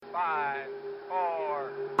Five,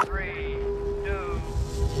 four, three, two,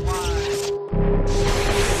 one.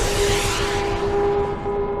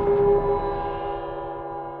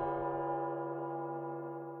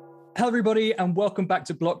 Hello, everybody, and welcome back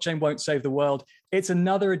to Blockchain Won't Save the World. It's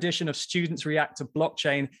another edition of Students React to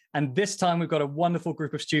Blockchain, and this time we've got a wonderful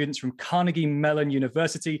group of students from Carnegie Mellon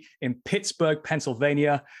University in Pittsburgh,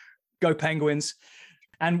 Pennsylvania. Go Penguins.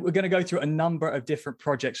 And we're going to go through a number of different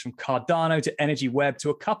projects from Cardano to Energy Web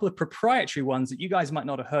to a couple of proprietary ones that you guys might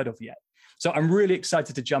not have heard of yet. So I'm really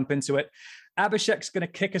excited to jump into it. Abhishek's going to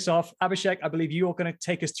kick us off. Abhishek, I believe you're going to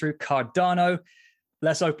take us through Cardano.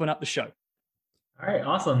 Let's open up the show. All right,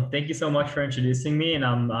 awesome. Thank you so much for introducing me, and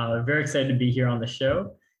I'm very excited to be here on the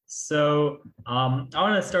show. So I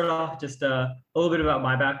want to start off just a little bit about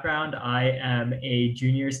my background. I am a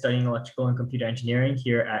junior studying electrical and computer engineering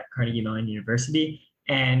here at Carnegie Mellon University,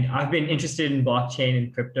 and I've been interested in blockchain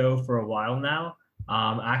and crypto for a while now.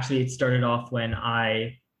 Actually, it started off when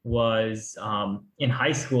I was in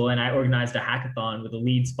high school, and I organized a hackathon with the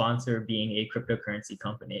lead sponsor being a cryptocurrency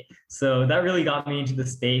company. So that really got me into the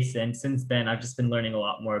space, and since then I've just been learning a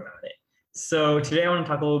lot more about it. So today I want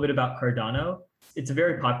to talk a little bit about Cardano. It's a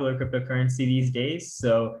very popular cryptocurrency these days,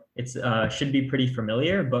 so it's should be pretty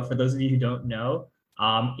familiar, but for those of you who don't know,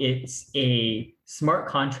 it's a smart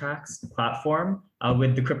contracts platform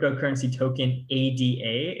with the cryptocurrency token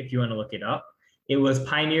ADA, if you want to look it up. It was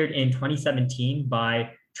pioneered in 2017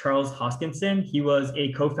 by Charles Hoskinson. He was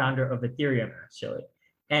a co-founder of Ethereum, actually.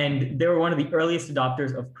 And they were one of the earliest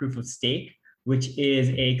adopters of proof of stake, which is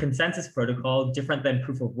a consensus protocol different than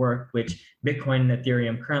proof of work, which Bitcoin and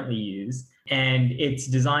Ethereum currently use. And it's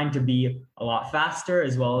designed to be a lot faster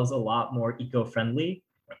as well as a lot more eco-friendly.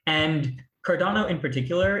 And Cardano in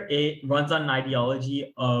particular, it runs on an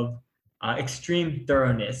ideology of extreme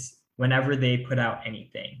thoroughness whenever they put out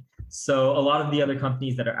anything. So a lot of the other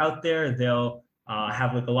companies that are out there, they'll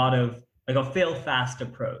have like a lot of like a fail fast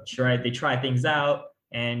approach, right? They try things out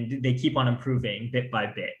and they keep on improving bit by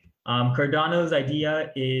bit. Cardano's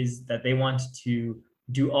idea is that they want to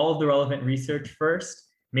do all of the relevant research first,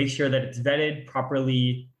 make sure that it's vetted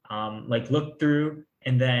properly, like look through,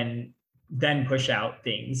 and then push out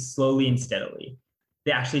things slowly and steadily.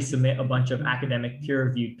 They actually submit a bunch of academic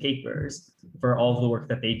peer-reviewed papers for all of the work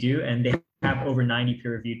that they do, and they have over 90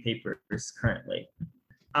 peer-reviewed papers currently.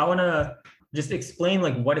 I want to just explain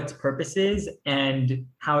like what its purpose is and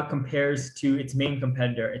how it compares to its main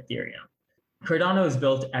competitor, Ethereum. Cardano is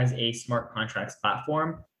built as a smart contracts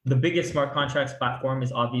platform. The biggest smart contracts platform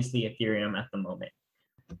is obviously Ethereum at the moment.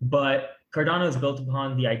 But Cardano is built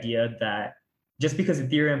upon the idea that just because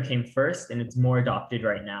Ethereum came first and it's more adopted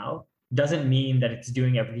right now, doesn't mean that it's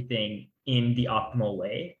doing everything in the optimal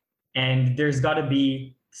way. And there's got to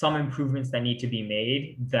be some improvements that need to be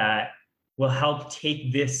made that will help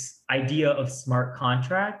take this idea of smart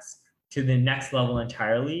contracts to the next level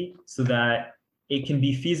entirely so that it can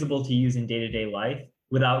be feasible to use in day-to-day life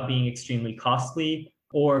without being extremely costly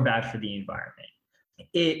or bad for the environment.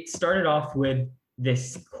 It started off with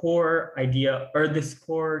this core idea or this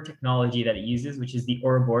core technology that it uses, which is the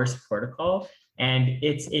Ouroboros protocol. And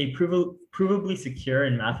it's a provably secure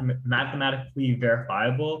and mathematically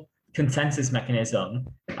verifiable consensus mechanism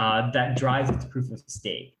that drives its proof of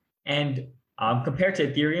stake. And compared to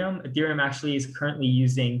Ethereum, Ethereum actually is currently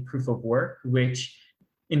using proof of work, which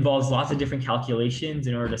involves lots of different calculations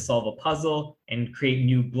in order to solve a puzzle and create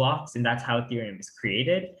new blocks. And that's how Ethereum is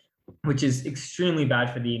created, which is extremely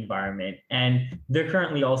bad for the environment. And they're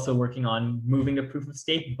currently also working on moving to proof of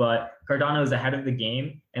stake, but Cardano is ahead of the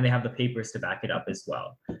game and they have the papers to back it up as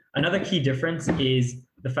well. Another key difference is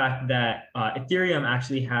the fact that Ethereum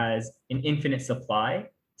actually has an infinite supply.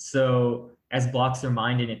 So as blocks are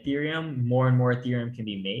mined in Ethereum, more and more Ethereum can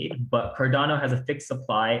be made, but Cardano has a fixed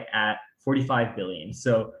supply at 45 billion.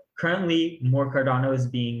 So currently more Cardano is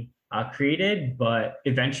being created, but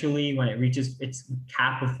eventually when it reaches its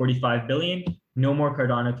cap of 45 billion, no more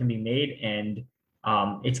Cardano can be made and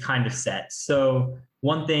it's kind of set. So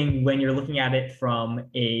one thing when you're looking at it from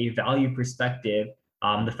a value perspective,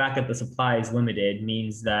 the fact that the supply is limited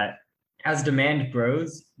means that as demand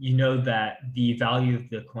grows, you know that the value of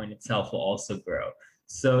the coin itself will also grow.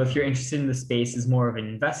 So if you're interested in the space as more of an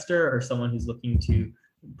investor or someone who's looking to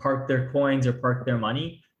park their coins or park their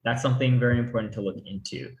money, that's something very important to look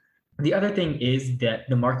into. The other thing is that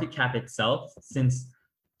the market cap itself, since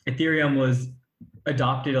Ethereum was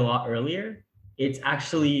adopted a lot earlier, it's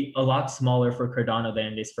actually a lot smaller for Cardano than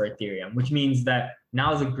it is for Ethereum, which means that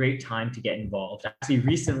now is a great time to get involved. Actually,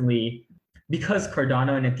 recently, because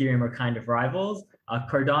Cardano and Ethereum are kind of rivals,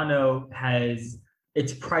 Cardano has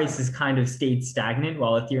its price has kind of stayed stagnant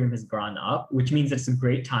while Ethereum has gone up, which means it's a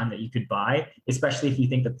great time that you could buy, especially if you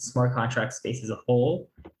think that the smart contract space as a whole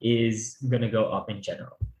is going to go up in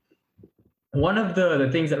general. One of the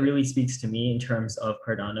things that really speaks to me in terms of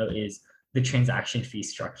Cardano is the transaction fee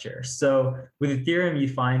structure. So with Ethereum, you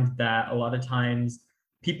find that a lot of times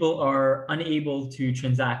people are unable to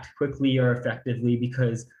transact quickly or effectively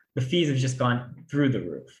because the fees have just gone through the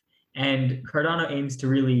roof. And Cardano aims to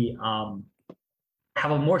really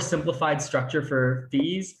have a more simplified structure for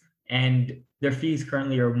fees, and their fees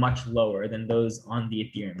currently are much lower than those on the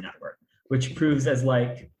Ethereum network, which proves as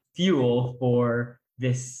like fuel for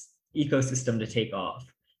this ecosystem to take off.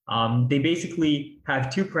 They basically have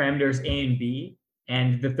two parameters, A and B,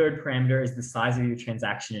 and the third parameter is the size of your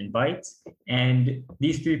transaction in bytes. And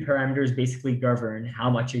these three parameters basically govern how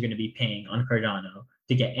much you're going to be paying on Cardano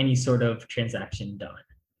to get any sort of transaction done.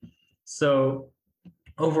 So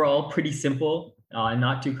overall, pretty simple,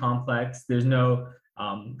 not too complex. There's no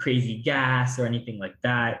crazy gas or anything like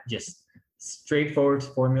that, just straightforward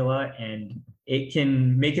formula, and it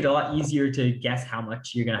can make it a lot easier to guess how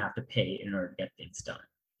much you're going to have to pay in order to get things done.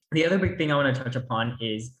 The other big thing I want to touch upon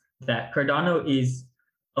is that Cardano is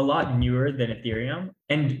a lot newer than Ethereum,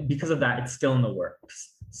 and because of that, it's still in the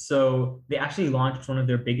works. So they actually launched one of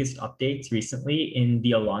their biggest updates recently in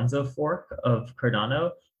the Alonzo fork of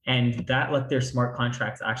Cardano, and that let their smart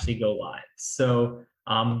contracts actually go live. So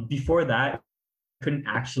before that, couldn't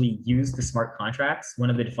actually use the smart contracts, one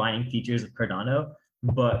of the defining features of Cardano.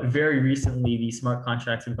 But very recently, these smart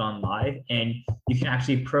contracts have gone live, and you can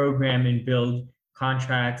actually program and build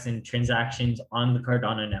contracts and transactions on the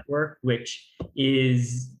Cardano network, which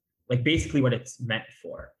is like basically what it's meant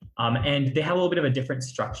for. And they have a little bit of a different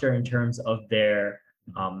structure in terms of their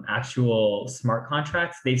actual smart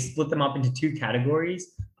contracts. They've split them up into two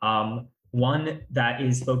categories. One that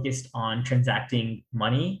is focused on transacting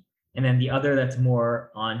money, and then the other that's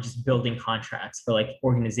more on just building contracts for like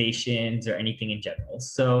organizations or anything in general.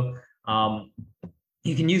 So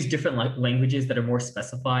you can use different languages that are more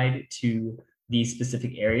specified to these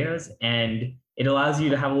specific areas, and it allows you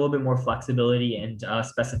to have a little bit more flexibility and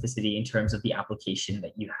specificity in terms of the application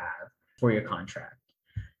that you have for your contract.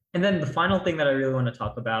 And then the final thing that I really want to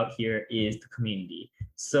talk about here is the community.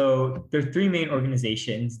 So there are three main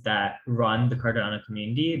organizations that run the Cardano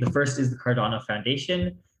community. The first is the Cardano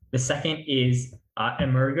Foundation. The second is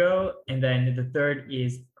Emurgo, and then the third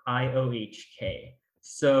is IOHK.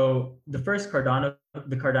 So the first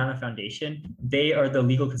the Cardano Foundation, they are the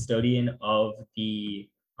legal custodian of the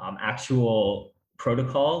actual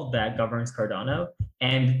protocol that governs Cardano,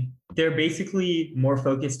 and they're basically more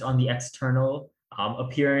focused on the external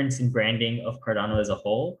appearance and branding of Cardano as a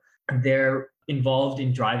whole. They're involved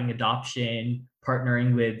in driving adoption,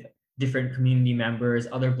 partnering with different community members,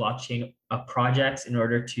 other blockchain projects in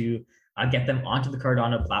order to get them onto the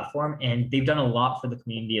Cardano platform. And they've done a lot for the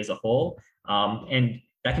community as a whole. And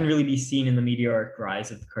that can really be seen in the meteoric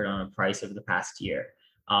rise of the Cardano price over the past year.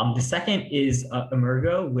 The second is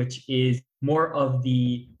Emurgo, which is more of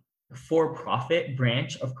the for-profit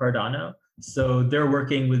branch of Cardano. So they're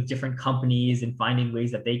working with different companies and finding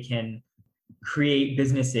ways that they can create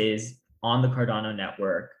businesses on the Cardano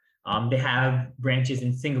network. They have branches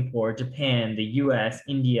in Singapore, Japan, the US,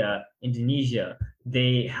 India, Indonesia.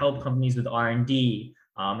 They help companies with R&D,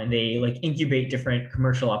 and they like incubate different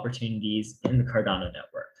commercial opportunities in the Cardano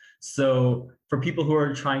network. So for people who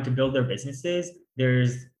are trying to build their businesses,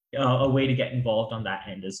 there's a way to get involved on that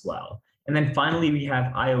end as well. And then finally, we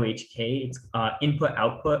have IOHK, it's Input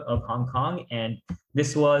Output of Hong Kong. And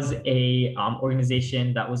this was a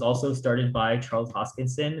organization that was also started by Charles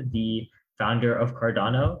Hoskinson, the founder of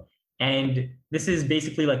Cardano. And this is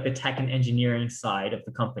basically like the tech and engineering side of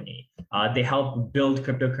the company. They help build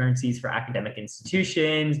cryptocurrencies for academic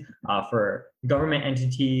institutions, for government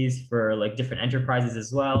entities, for like different enterprises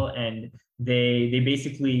as well. And they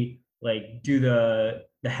basically like do the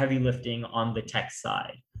heavy lifting on the tech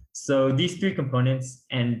side. So these three components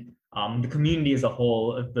and the community as a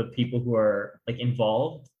whole of the people who are like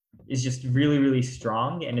involved is just really, really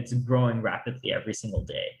strong, and it's growing rapidly every single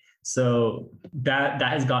day. So that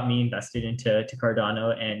has got me invested into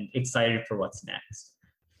Cardano and excited for what's next.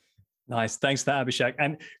 Nice. Thanks for that, Abhishek.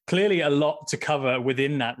 And clearly a lot to cover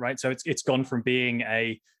within that, right? So it's gone from being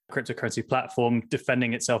a cryptocurrency platform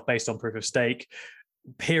defending itself based on proof of stake,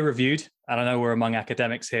 peer-reviewed. And I know we're among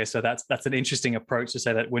academics here, so that's an interesting approach to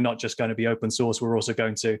say that we're not just going to be open source, we're also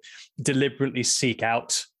going to deliberately seek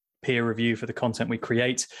out peer review for the content we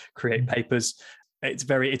create papers. it's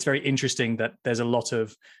very interesting that there's a lot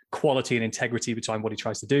of quality and integrity behind what he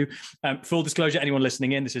tries to do. Full disclosure, anyone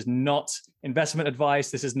listening in, this is not investment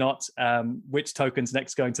advice. This is not which token's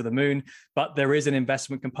next going to the moon, but there is an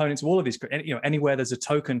investment component to all of these. Anywhere there's a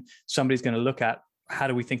token, somebody's going to look at, how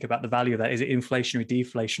do we think about the value of that? Is it inflationary,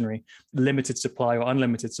 deflationary, limited supply or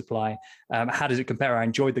unlimited supply? How does it compare? I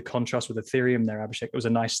enjoyed the contrast with Ethereum there, Abhishek. It was a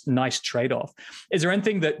nice trade-off. Is there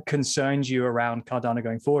anything that concerns you around Cardano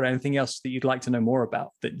going forward? Anything else that you'd like to know more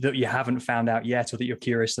about that you haven't found out yet or that you're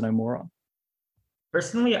curious to know more on?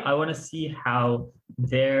 Personally, I want to see how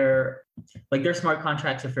their smart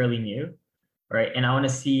contracts are fairly new, right? And I want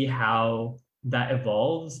to see how that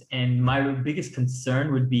evolves. And my biggest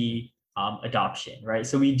concern would be adoption, right?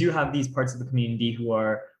 So we do have these parts of the community who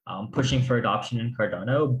are pushing for adoption in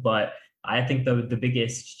Cardano, but I think the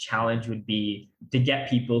biggest challenge would be to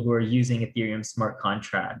get people who are using Ethereum smart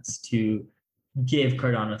contracts to give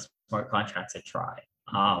Cardano smart contracts a try.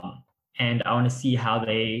 And I want to see how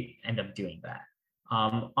they end up doing that.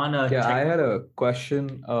 I had a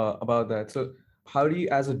question about that. So how do you,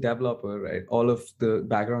 as a developer, right, all of the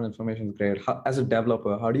background information is great. As a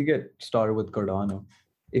developer, how do you get started with Cardano?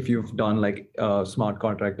 If you've done like smart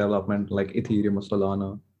contract development, like Ethereum or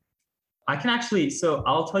Solana? I can actually, so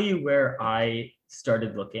I'll tell you where I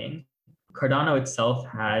started looking. Cardano itself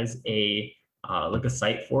has a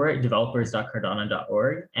site for it,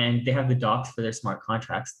 developers.cardano.org, and they have the docs for their smart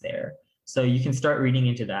contracts there. So you can start reading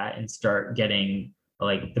into that and start getting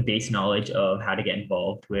like the base knowledge of how to get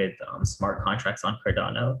involved with smart contracts on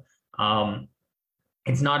Cardano.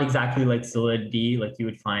 It's not exactly like Solidity like you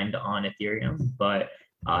would find on Ethereum, but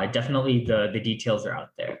definitely the details are out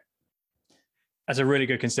there. That's a really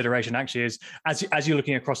good consideration, actually, is as you're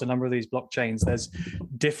looking across a number of these blockchains, there's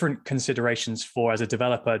different considerations for, as a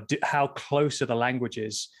developer, how close are the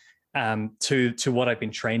languages to what I've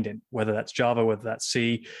been trained in, whether that's Java, whether that's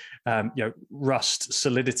C, Rust,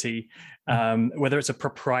 Solidity, whether it's a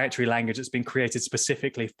proprietary language that's been created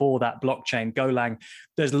specifically for that blockchain, Golang.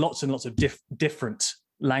 There's lots and lots of different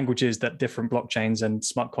languages that different blockchains and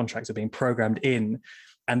smart contracts are being programmed in.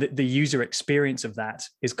 And the user experience of that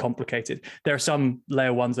is complicated. There are some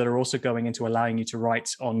layer ones that are also going into allowing you to write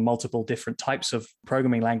on multiple different types of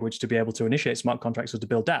programming language to be able to initiate smart contracts or to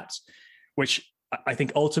build dApps, which I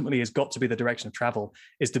think ultimately has got to be the direction of travel,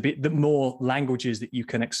 is to be the more languages that you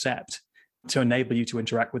can accept to enable you to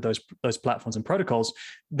interact with those platforms and protocols,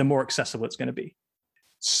 the more accessible it's going to be.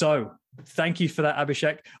 So thank you for that,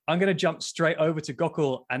 Abhishek. I'm going to jump straight over to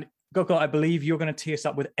Gokul. And Gokul, I believe you're going to tee us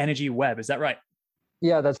up with Energy Web. Is that right?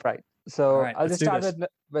 Yeah, that's right. So right, I'll just start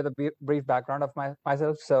with a brief background of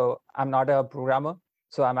myself. So I'm not a programmer.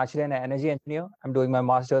 So I'm actually an energy engineer. I'm doing my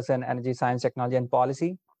master's in energy science, technology, and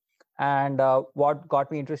policy. And what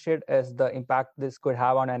got me interested is the impact this could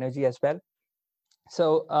have on energy as well.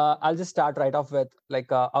 So I'll just start right off with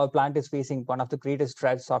our planet is facing one of the greatest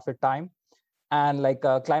threats of its time. And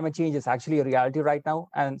climate change is actually a reality right now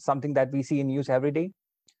and something that we see in news every day.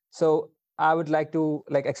 So I would like to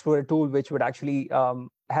explore a tool which would actually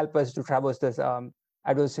help us to traverse this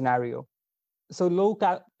adverse scenario. So low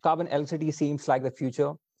carbon electricity seems like the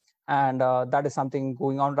future, and that is something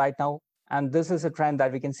going on right now. And this is a trend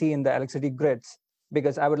that we can see in the electricity grids,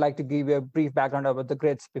 because I would like to give you a brief background about the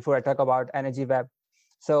grids before I talk about Energy Web.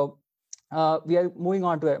 So we are moving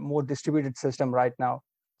on to a more distributed system right now.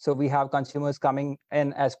 So we have consumers coming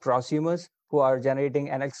in as prosumers who are generating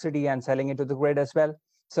electricity and selling it to the grid as well.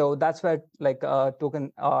 So that's where a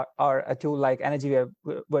token or a tool like Energy Web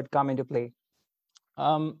would come into play.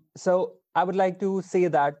 So I would like to say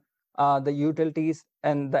that the utilities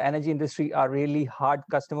and the energy industry are really hard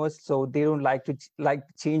customers. So they don't like to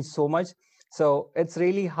change so much. So it's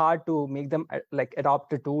really hard to make them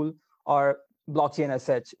adopt a tool or blockchain as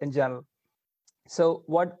such in general. So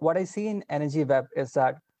what I see in Energy Web is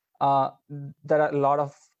that there are a lot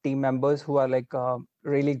of team members who are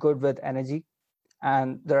really good with energy.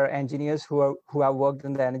 And there are engineers who have worked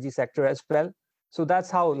in the energy sector as well. So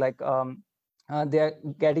that's how they are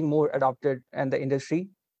getting more adopted in the industry,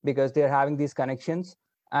 because they're having these connections.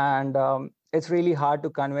 And it's really hard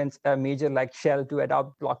to convince a major like Shell to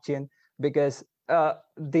adopt blockchain, because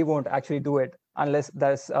they won't actually do it unless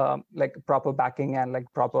there's proper backing and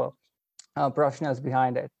proper professionals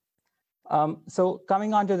behind it. So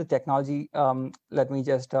coming on to the technology, let me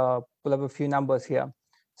just pull up a few numbers here.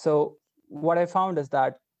 So what I found is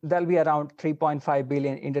that there'll be around 3.5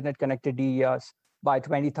 billion internet connected DERs by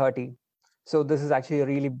 2030. So this is actually a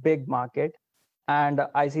really big market. And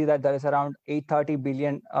I see that there is around $830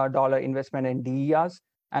 billion investment in DERs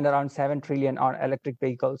and around 7 trillion on electric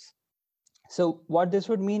vehicles. So what this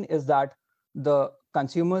would mean is that the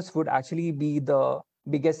consumers would actually be the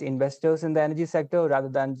biggest investors in the energy sector rather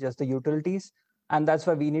than just the utilities. And that's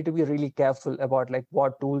why we need to be really careful about like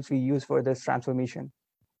what tools we use for this transformation.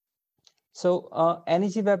 So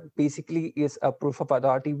Energy Web basically is a proof of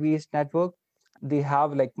authority based network. They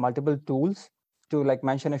have like multiple tools. To like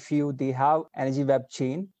mention a few, they have Energy Web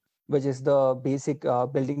Chain, which is the basic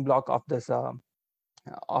building block of this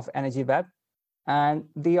of Energy Web. And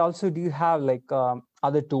they also do have like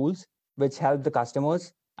other tools which help the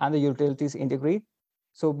customers and the utilities integrate.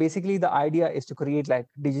 So basically the idea is to create like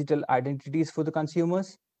digital identities for the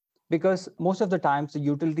consumers, because most of the times the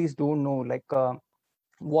utilities don't know like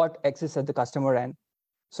what exists at the customer end.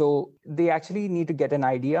 So they actually need to get an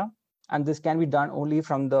idea, and this can be done only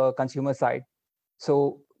from the consumer side.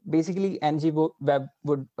 So basically Energy Web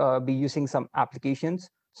would be using some applications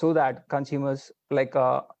so that consumers like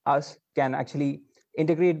us can actually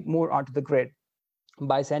integrate more onto the grid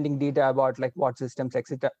by sending data about like what systems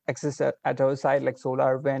exist at our side, like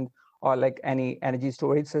solar, wind, or like any energy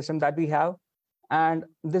storage system that we have. And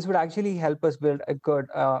this would actually help us build a good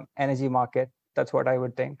energy market. That's what I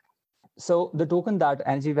would think. So the token that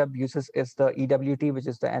Energy Web uses is the EWT, which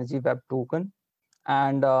is the Energy Web token.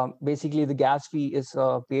 And basically the gas fee is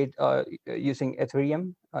paid using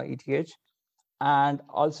Ethereum, ETH. And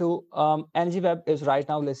also Energy Web is right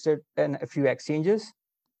now listed in a few exchanges.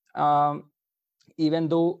 Even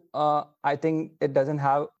though I think it doesn't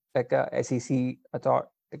have like a SEC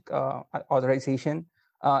authorization.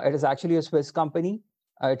 It is actually a Swiss company.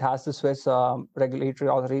 It has the Swiss regulatory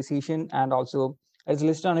authorization, and also it's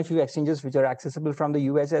listed on a few exchanges which are accessible from the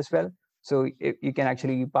US as well. So you can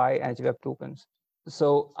actually buy Energy Web tokens.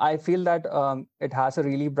 So I feel that it has a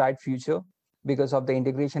really bright future because of the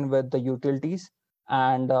integration with the utilities,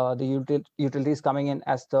 and the utilities coming in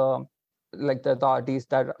as the authorities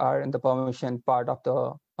that are in the permission part of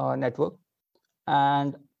the network.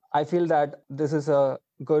 And I feel that this is a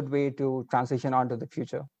good way to transition onto the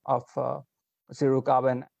future of zero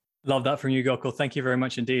carbon. Love that from you, Gokul. Thank you very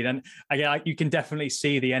much indeed. And again, you can definitely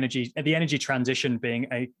see the energy transition being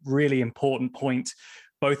a really important point,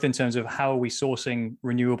 both in terms of how are we sourcing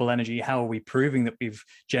renewable energy, how are we proving that we've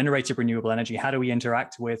generated renewable energy, how do we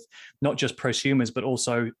interact with not just prosumers, but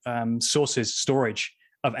also sources, storage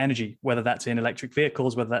of energy, whether that's in electric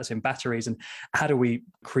vehicles, whether that's in batteries, and how do we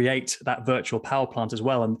create that virtual power plant as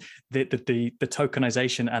well? And the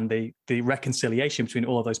tokenization and the reconciliation between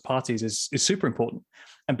all of those parties is super important.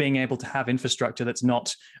 And being able to have infrastructure that's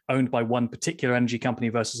not owned by one particular energy company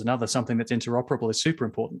versus another, something that's interoperable, is super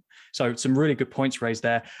important. So some really good points raised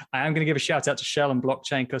there. I am going to give a shout out to Shell and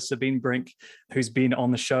Blockchain, because Sabine Brink, who's been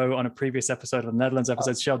on the show on a previous episode of the Netherlands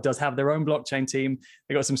episode, Shell does have their own blockchain team.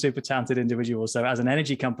 They've got some super talented individuals. So as an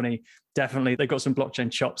energy company, definitely they've got some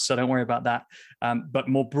blockchain chops. So don't worry about that. But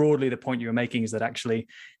more broadly, the point you were making is that actually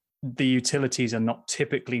the utilities are not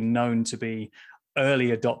typically known to be early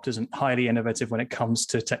adopters and highly innovative when it comes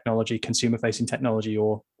to technology, consumer-facing technology,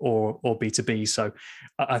 or B2B. So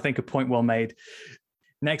I think a point well made.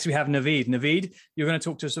 Next, we have Naveed. Naveed, you're going to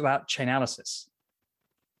talk to us about Chainalysis.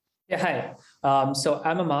 Yeah, hi. So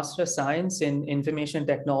I'm a Master of Science in Information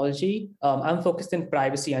Technology. I'm focused in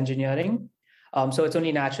privacy engineering. So it's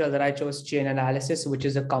only natural that I chose Chainalysis, which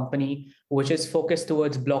is a company which is focused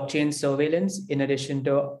towards blockchain surveillance in addition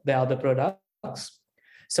to the other products.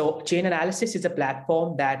 So Chainalysis is a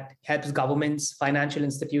platform that helps governments, financial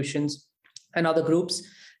institutions, and other groups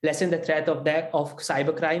lessen the threat of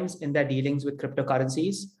cybercrimes in their dealings with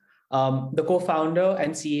cryptocurrencies. The co-founder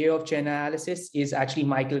and CEO of Chainalysis is actually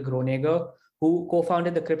Michael Groninger, who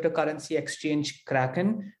co-founded the cryptocurrency exchange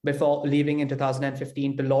Kraken before leaving in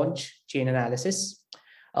 2015 to launch Chainalysis.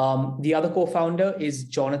 The other co-founder is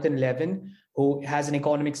Jonathan Levin, who has an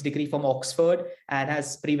economics degree from Oxford and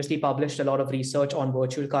has previously published a lot of research on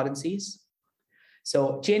virtual currencies.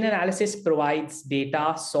 So Chainalysis provides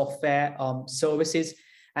data, software, services,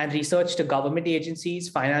 and research to government agencies,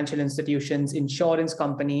 financial institutions, insurance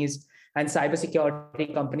companies, and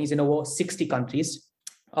cybersecurity companies in over 60 countries.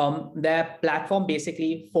 Their platform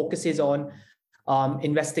basically focuses on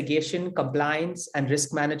investigation, compliance, and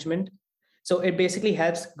risk management. So it basically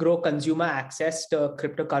helps grow consumer access to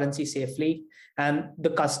cryptocurrency safely. And the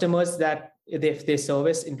customers that they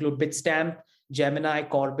service include Bitstamp, Gemini,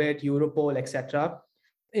 Corbett, Europol, etc.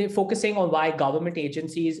 Focusing on why government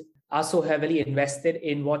agencies are so heavily invested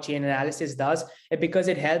in what Chainalysis does, because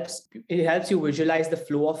it helps you visualize the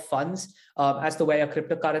flow of funds as to where your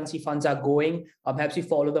cryptocurrency funds are going, helps you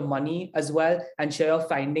follow the money as well, and share your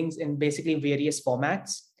findings in basically various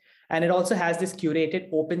formats. And it also has this curated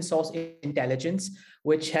open source intelligence,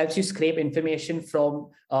 which helps you scrape information from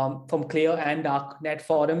clear and darknet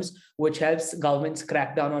forums, which helps governments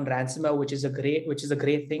crack down on ransomware, which is a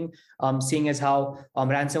great thing, seeing as how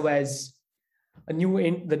ransomware is the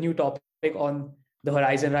new topic on the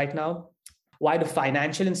horizon right now. Why do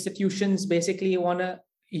financial institutions basically want to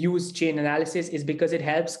use chain analysis is because it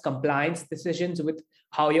helps compliance decisions with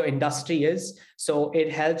how your industry is. So it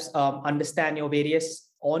helps understand your various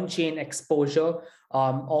on-chain exposure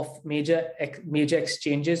of major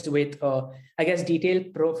exchanges with,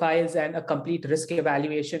 detailed profiles and a complete risk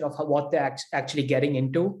evaluation of what they're actually getting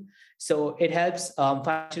into. So it helps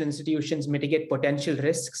financial institutions mitigate potential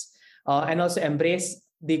risks and also embrace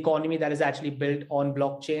the economy that is actually built on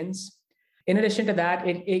blockchains. In addition to that,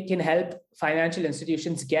 it can help financial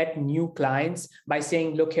institutions get new clients by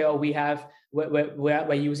saying, look here,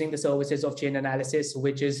 we're using the services of chain analysis,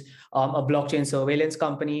 which is a blockchain surveillance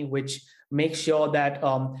company, which makes sure that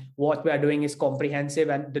what we are doing is comprehensive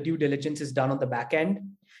and the due diligence is done on the back end.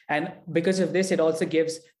 And because of this, it also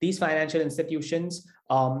gives these financial institutions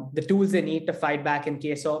the tools they need to fight back in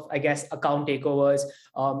case of, account takeovers,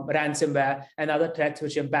 ransomware, and other threats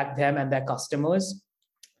which impact them and their customers.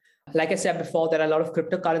 Like I said before, there are a lot of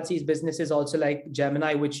cryptocurrencies businesses also like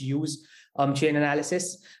Gemini, which use chain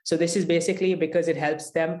analysis. So this is basically because it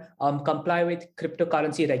helps them comply with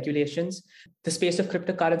cryptocurrency regulations. The space of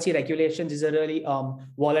cryptocurrency regulations is a really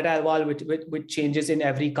volatile one, which changes in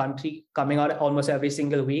every country, coming out almost every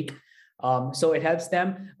single week. So it helps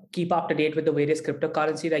them keep up to date with the various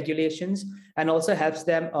cryptocurrency regulations, and also helps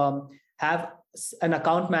them have an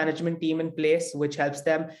account management team in place, which helps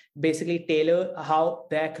them basically tailor how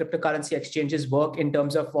their cryptocurrency exchanges work in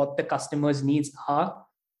terms of what the customer's needs are.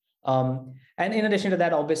 And in addition to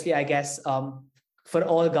that, obviously, for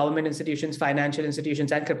all government institutions, financial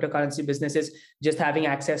institutions, and cryptocurrency businesses, just having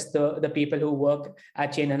access to the people who work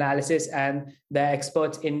at chain analysis and the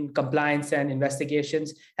experts in compliance and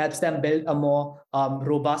investigations helps them build a more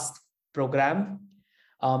robust program.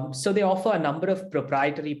 So they offer a number of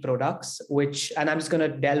proprietary products, and I'm just going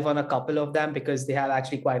to delve on a couple of them because they have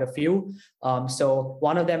actually quite a few. So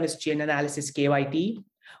one of them is Chain Analysis KYT,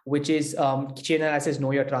 which is Chain Analysis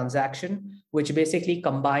Know Your Transaction, which basically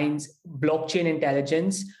combines blockchain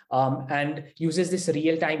intelligence and uses this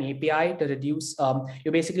real-time API to reduce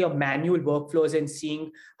your manual workflows and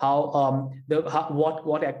seeing how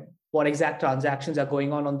what exact transactions are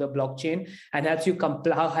going on the blockchain, and helps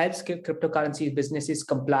cryptocurrency businesses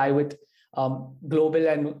comply with global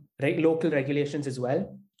and local regulations as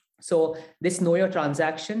well. So this Know Your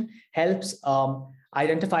Transaction helps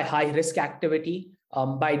identify high-risk activity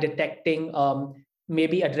by detecting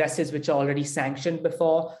maybe addresses which are already sanctioned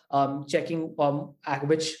before, checking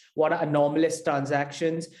what are anomalous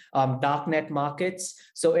transactions, darknet markets.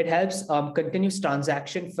 So it helps continuous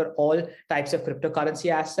transaction for all types of cryptocurrency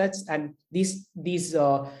assets. And these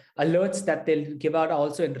alerts that they'll give out are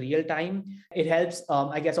also in real time. It helps,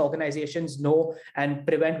 organizations know and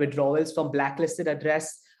prevent withdrawals from blacklisted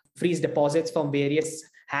address, freeze deposits from various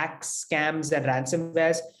hacks, scams, and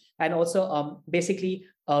ransomwares, and also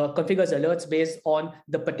configures alerts based on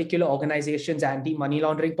the particular organization's anti-money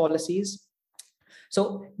laundering policies.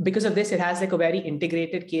 So because of this, it has like a very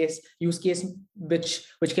integrated use case, which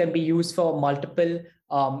can be used for multiple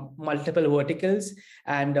verticals,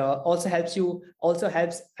 and also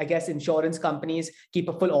helps, insurance companies keep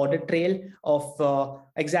a full audit trail of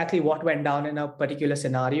exactly what went down in a particular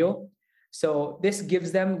scenario. So this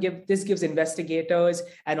gives investigators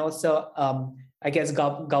and also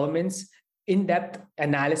governments in-depth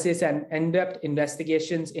analysis and in-depth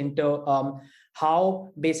investigations into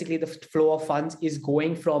how basically the flow of funds is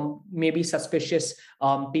going from maybe suspicious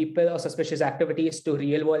people or suspicious activities to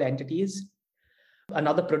real-world entities.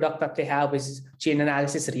 Another product that they have is Chain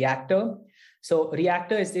Analysis Reactor. So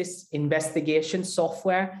Reactor is this investigation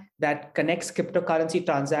software that connects cryptocurrency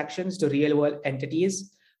transactions to real-world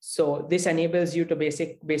entities. So this enables you to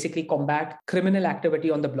basically combat criminal activity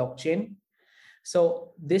on the blockchain.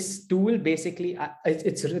 So this tool basically,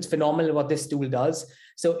 it's phenomenal what this tool does.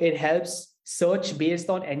 So it helps search based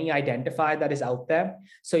on any identifier that is out there.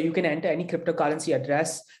 So you can enter any cryptocurrency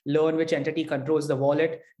address, learn which entity controls the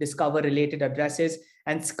wallet, discover related addresses,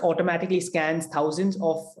 and automatically scans thousands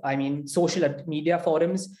of, social media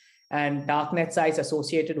forums and darknet sites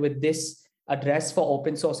associated with this address for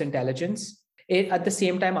open source intelligence. It at the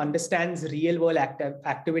same time understands real world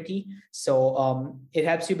activity. So it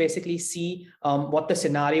helps you basically see what the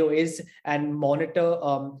scenario is and monitor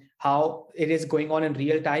how it is going on in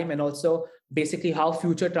real time, and also basically how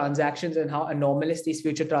future transactions and how anomalous these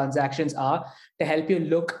future transactions are, to help you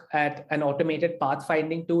look at an automated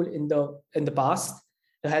pathfinding tool in the past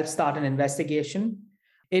to help start an investigation.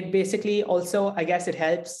 It basically also, I guess, it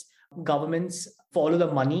helps governments follow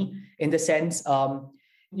the money in the sense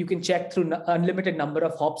you can check through unlimited number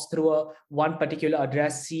of hops through one particular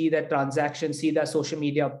address, see the transaction, see the social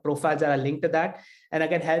media profiles that are linked to that, and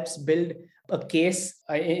again helps build a case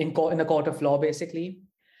in a court of law, basically.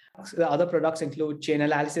 The other products include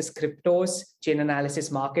Chainalysis Cryptos,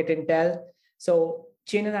 Chainalysis Market Intel. So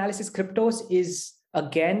Chainalysis Cryptos is,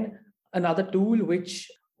 again, another tool which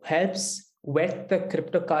helps vet the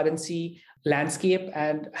cryptocurrency landscape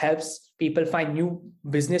and helps people find new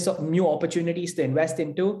business or new opportunities to invest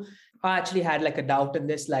into. I actually had like a doubt in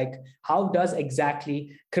this, like how does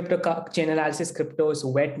exactly Chainalysis Cryptos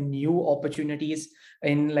vet new opportunities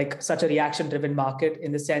in like such a reaction-driven market,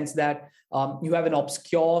 in the sense that you have an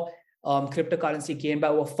obscure cryptocurrency gain by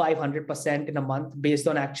over 500% in a month based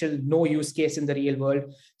on actual no use case in the real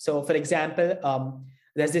world. So for example,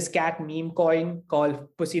 there's this cat meme coin called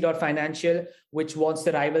Pussy.Financial, which wants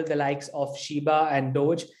to rival the likes of Shiba and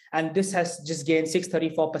Doge. And this has just gained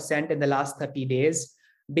 634% in the last 30 days,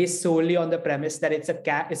 based solely on the premise that it's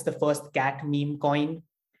the first cat meme coin.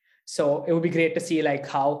 So it would be great to see like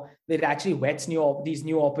how it actually vets these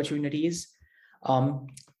new opportunities.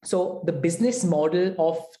 So the business model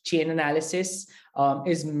of Chainalysis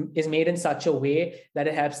is made in such a way that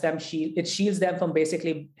it helps them shields them from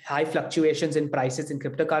basically high fluctuations in prices in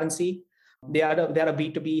cryptocurrency. They are a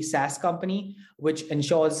B2B SaaS company, which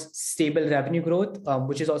ensures stable revenue growth,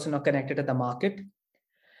 which is also not connected to the market.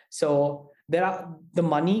 So the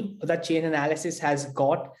money that Chainalysis has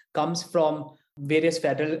got comes from various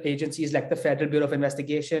federal agencies like the Federal Bureau of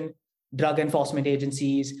Investigation, drug enforcement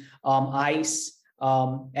agencies, ICE,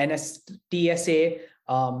 NSTSA,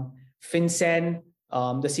 FinCEN,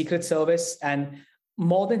 the Secret Service, and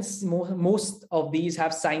most of these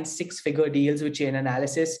have signed six-figure deals with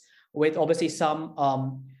Chainalysis, with obviously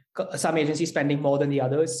some agencies spending more than the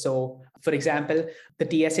others. So, for example,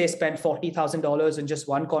 the TSA spent $40,000 in just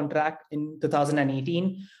one contract in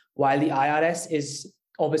 2018, while the IRS is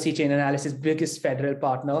obviously Chainalysis' biggest federal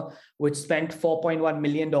partner, which spent $4.1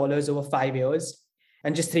 million over 5 years.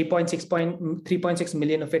 And just 3.6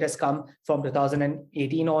 million of it has come from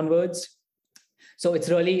 2018 onwards. So it's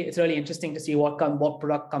really interesting to see what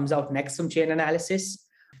product comes out next from Chainalysis.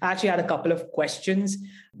 I actually had a couple of questions,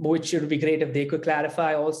 which would be great if they could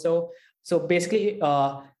clarify also. So basically,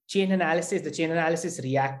 Chainalysis, the Chainalysis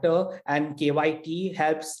Reactor and KYT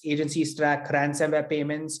helps agencies track ransomware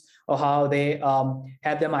payments, or how they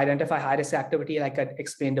help them identify high-risk activity, like I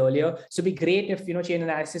explained earlier. So it'd be great if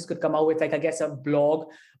Chainalysis could come out with like, I guess, a blog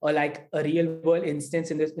or like a real-world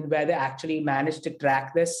instance in where they actually managed to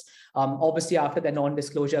track this. Obviously, after the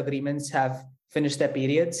non-disclosure agreements have finished their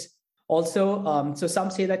periods. Also, so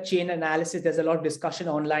some say that Chainalysis, there's a lot of discussion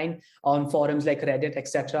online on forums like Reddit,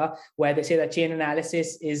 etc., where they say that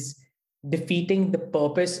Chainalysis is defeating the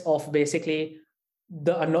purpose of basically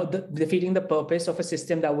defeating the purpose of a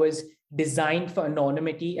system that was designed for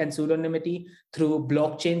anonymity and pseudonymity through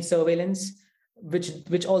blockchain surveillance,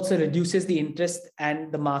 which also reduces the interest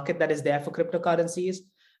and the market that is there for cryptocurrencies.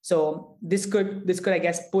 So this could, I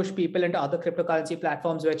guess, push people into other cryptocurrency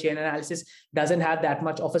platforms where Chainalysis doesn't have that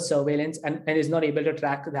much of a surveillance and is not able to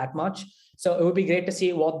track that much. So it would be great to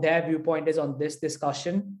see what their viewpoint is on this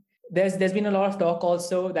discussion. There's been a lot of talk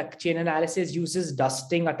also that Chainalysis uses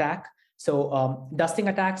dusting attack. So dusting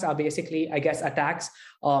attacks are basically, I guess, attacks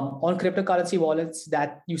on cryptocurrency wallets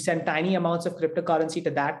that you send tiny amounts of cryptocurrency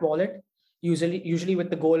to that wallet, usually with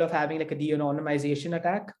the goal of having like a de-anonymization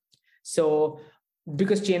attack. So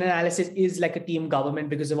because Chainalysis is like a team government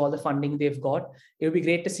because of all the funding they've got, it would be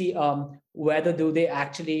great to see whether do they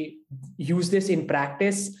actually use this in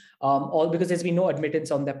practice, or because there's been no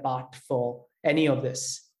admittance on their part for any of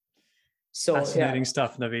this. So fascinating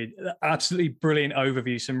stuff, Naveed. Absolutely brilliant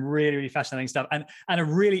overview. Some really, really fascinating stuff, and a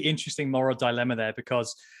really interesting moral dilemma there,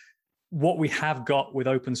 because what we have got with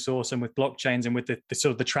open source and with blockchains and with the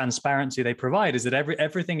sort of the transparency they provide is that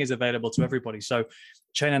everything is available to everybody. So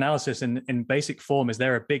Chainalysis in basic form is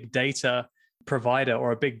they're a big data provider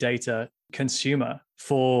or a big data consumer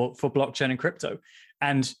for blockchain and crypto.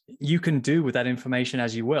 And you can do with that information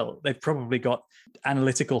as you will. They've probably got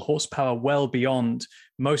analytical horsepower well beyond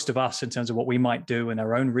most of us in terms of what we might do in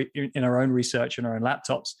our own research and our own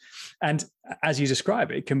laptops. And as you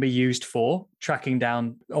describe, it can be used for tracking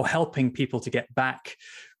down or helping people to get back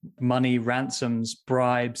money, ransoms,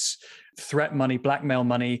 bribes, threat money, blackmail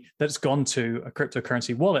money that's gone to a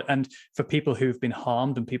cryptocurrency wallet. And for people who've been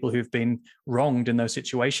harmed and people who've been wronged in those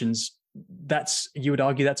situations, you would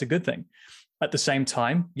argue that's a good thing. At the same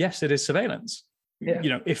time, yes, it is surveillance. Yeah. You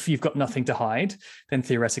know, if you've got nothing to hide, then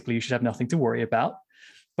theoretically you should have nothing to worry about.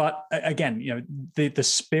 But again, you know, the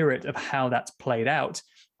spirit of how that's played out,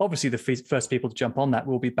 obviously the first people to jump on that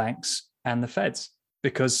will be banks and the feds,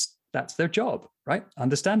 because that's their job, right?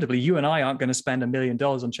 Understandably, you and I aren't going to spend $1 million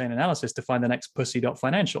on chain analysis to find the next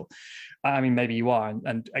pussy.financial. I mean, maybe you are.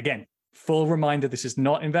 And again, full reminder, this is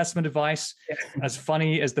not investment advice. As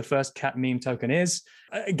funny as the first cat meme token is,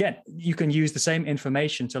 again, you can use the same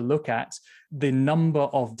information to look at the number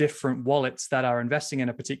of different wallets that are investing in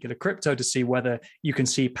a particular crypto to see whether you can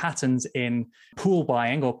see patterns in pool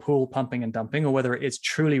buying or pool pumping and dumping, or whether it is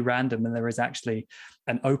truly random and there is actually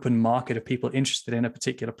an open market of people interested in a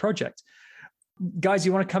particular project. Guys,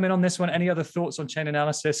 you want to come in on this one? Any other thoughts on chain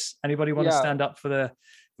analysis? Anybody want to stand up for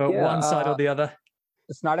one side or the other?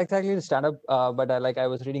 It's not exactly to stand up, but I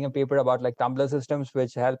was reading a paper about like tumbler systems,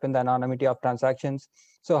 which help in the anonymity of transactions.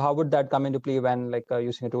 So how would that come into play when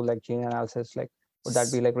using a tool like chain analysis? Like, would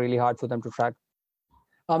that be like really hard for them to track?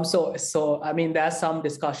 So I mean, there's some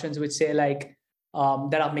discussions which say like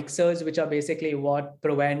there are mixers, which are basically what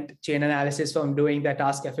prevent chain analysis from doing their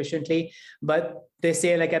task efficiently. But they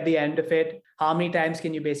say like at the end of it, how many times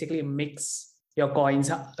can you basically mix your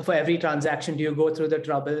coins? For every transaction, do you go through the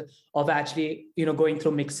trouble of actually, going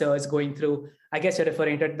through mixers, going through, I guess you're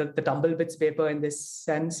referring to the Tumblebits paper in this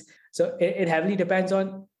sense. So it heavily depends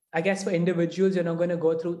on, I guess for individuals, you're not going to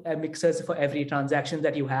go through mixers for every transaction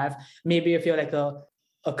that you have. Maybe if you're like a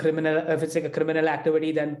criminal, if it's like a criminal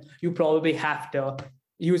activity, then you probably have to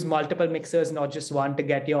use multiple mixers, not just one, to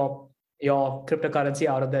get your cryptocurrency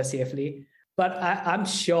out of there safely. But I'm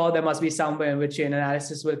sure there must be somewhere in which chain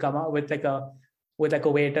analysis will come out with like a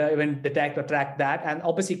way to even detect or track that. And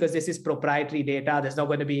obviously, because this is proprietary data, there's not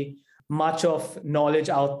going to be much of knowledge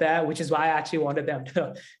out there, which is why I actually wanted them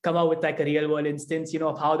to come out with like a real world instance,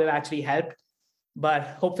 of how they've actually helped. But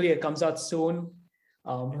hopefully it comes out soon.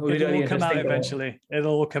 It'll all come out eventually.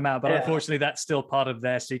 It'll all come out, but unfortunately, that's still part of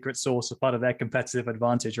their secret sauce, or part of their competitive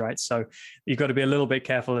advantage, right? So you've got to be a little bit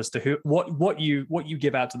careful as to what you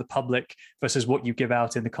give out to the public versus what you give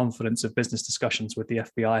out in the confidence of business discussions with the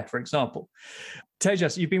FBI, for example.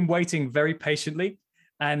 Tejas, you've been waiting very patiently,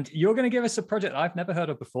 and you're going to give us a project I've never heard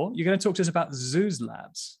of before. You're going to talk to us about Zoos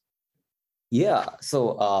Labs. Yeah,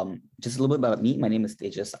 so just a little bit about me. My name is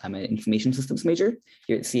Tejas. I'm an information systems major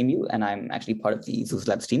here at CMU, and I'm actually part of the Zoos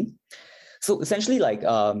Labs team. So essentially, like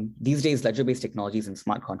these days, ledger-based technologies and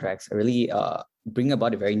smart contracts are really bringing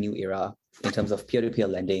about a very new era in terms of peer-to-peer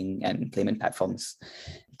lending and payment platforms.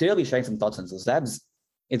 Today, I'll be sharing some thoughts on Zoos Labs.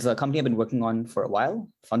 It's a company I've been working on for a while,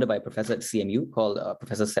 founded by a professor at CMU called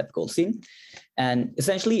Professor Seth Goldstein. And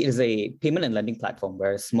essentially, it is a payment and lending platform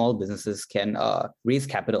where small businesses can raise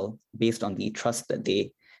capital based on the trust that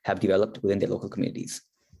they have developed within their local communities.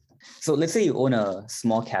 So let's say you own a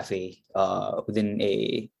small cafe within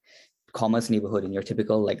a commerce neighborhood in your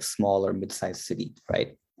typical like small or mid-sized city,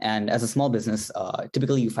 right? And as a small business,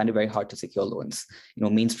 typically you find it very hard to secure loans.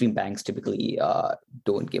 Mainstream banks typically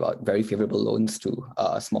don't give out very favorable loans to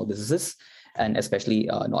small businesses, and especially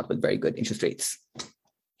not with very good interest rates.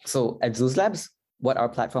 So at Zoos Labs, what our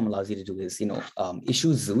platform allows you to do is,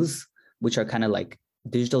 issue zoos, which are kind of like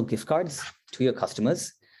digital gift cards to your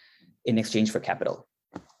customers in exchange for capital.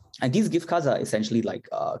 And these gift cards are essentially like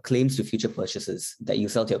claims to future purchases that you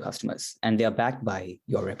sell to your customers, and they are backed by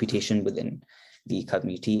your reputation within the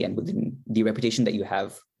community and within the reputation that you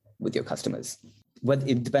have with your customers. But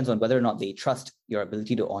it depends on whether or not they trust your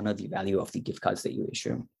ability to honor the value of the gift cards that you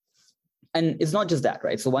issue. And it's not just that,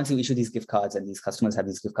 right? So once you issue these gift cards and these customers have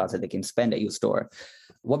these gift cards that they can spend at your store,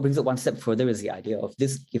 what brings it one step further is the idea of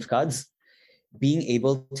these gift cards being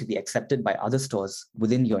able to be accepted by other stores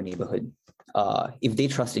within your neighborhood if they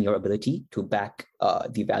trust in your ability to back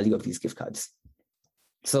the value of these gift cards.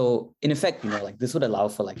 So in effect, this would allow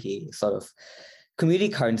for like a sort of community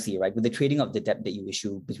currency, right? With the trading of the debt that you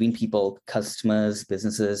issue between people, customers,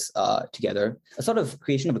 businesses together, a sort of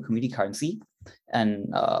creation of a community currency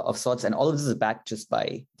and of sorts. And all of this is backed just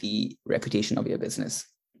by the reputation of your business.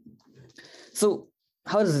 So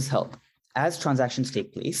how does this help? As transactions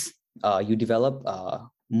take place, you develop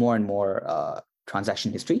more and more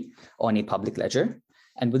transaction history on a public ledger.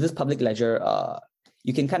 And with this public ledger,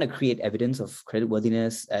 you can kind of create evidence of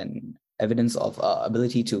creditworthiness and evidence of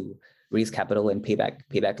ability to raise capital and pay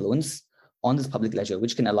back loans on this public ledger,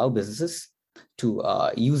 which can allow businesses to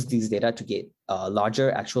use these data to get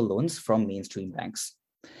larger actual loans from mainstream banks.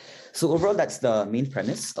 So overall, that's the main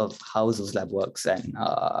premise of how Zoos Lab works and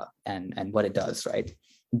what it does, right?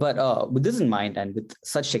 But with this in mind, and with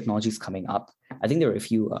such technologies coming up, I think there are a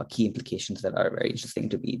few key implications that are very interesting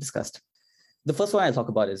to be discussed. The first one I talk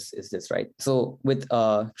about is this, right? So with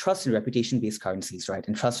trust and reputation-based currencies, right,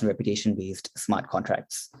 and trust and reputation-based smart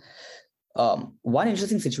contracts, one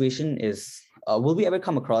interesting situation is, will we ever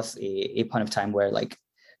come across a point of time where like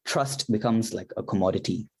trust becomes like a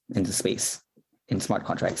commodity in the space, in smart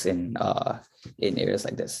contracts, in areas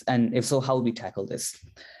like this? And if so, how would we tackle this?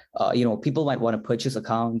 People might want to purchase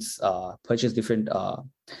accounts, purchase different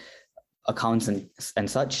accounts and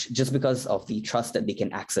such, just because of the trust that they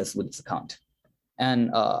can access with this account.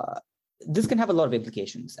 And this can have a lot of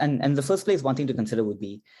implications. And in the first place, one thing to consider would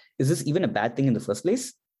be, is this even a bad thing in the first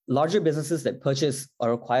place? Larger businesses that purchase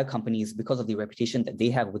or acquire companies because of the reputation that they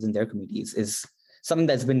have within their communities is something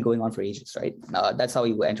that's been going on for ages, right? That's how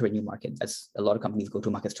you enter a new market. That's a lot of companies'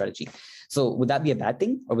 go-to-market strategy. So would that be a bad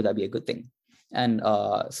thing, or would that be a good thing? And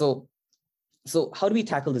so how do we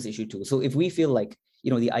tackle this issue too? So if we feel like,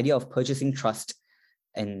 the idea of purchasing trust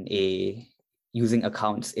and using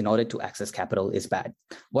accounts in order to access capital is bad,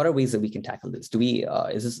 what are ways that we can tackle this?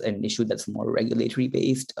 Is this an issue that's more regulatory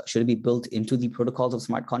based? Should it be built into the protocols of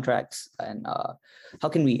smart contracts? And how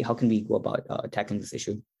can we go about tackling this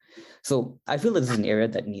issue? So I feel that this is an area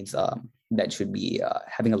that needs that should be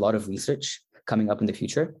having a lot of research coming up in the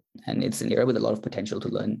future, and it's an area with a lot of potential to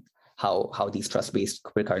learn how these trust-based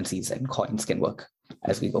cryptocurrencies and coins can work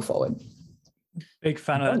as we go forward. Big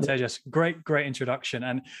fan of that, Tejas. Great introduction.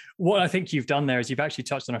 And what I think you've done there is you've actually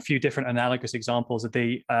touched on a few different analogous examples of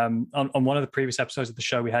the, on one of the previous episodes of the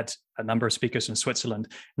show, we had a number of speakers from Switzerland,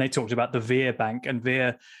 and they talked about the Veer Bank, and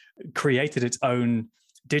Veer created its own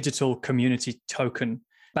digital community token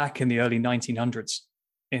back in the early 1900s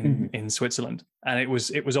in Switzerland. And it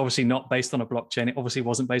was obviously not based on a blockchain. It obviously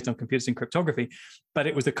wasn't based on computers and cryptography, but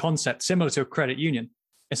it was the concept similar to a credit union,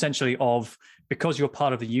 essentially, of because you're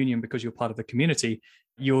part of the union, because you're part of the community,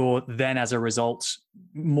 you're then as a result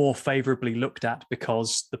more favorably looked at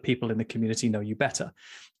because the people in the community know you better.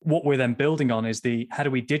 What we're then building on is how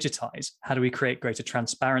do we digitize? How do we create greater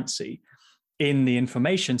transparency in the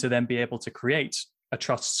information to then be able to create a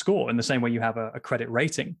trust score in the same way you have a credit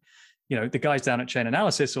rating? The guys down at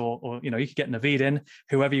Chainalysis, or you could get Naveed in,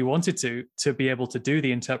 whoever you wanted to be able to do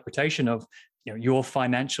the interpretation of your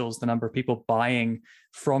financials, the number of people buying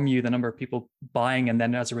from you, the number of people buying and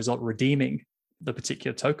then as a result redeeming the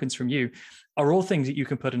particular tokens from you, are all things that you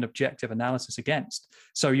can put an objective analysis against.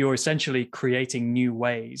 So you're essentially creating new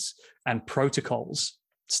ways and protocols,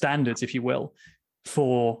 standards, if you will,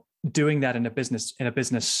 for doing that in a business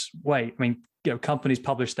way. I mean, companies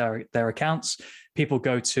publish their accounts. People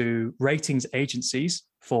go to ratings agencies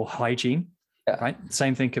for hygiene, right?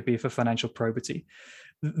 Same thing could be for financial probity.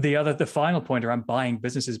 The final point around buying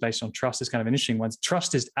businesses based on trust is kind of an interesting one.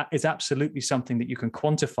 Trust is absolutely something that you can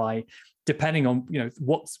quantify depending on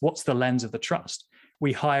what's the lens of the trust.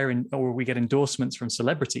 We hire or we get endorsements from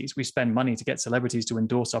celebrities. We spend money to get celebrities to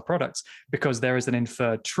endorse our products because there is an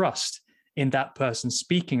inferred trust in that person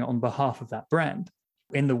speaking on behalf of that brand.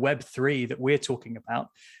 In the Web3 that we're talking about,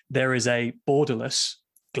 there is a borderless,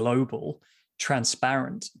 global,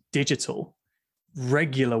 transparent, digital,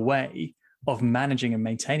 regular way of managing and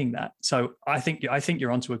maintaining that. So I think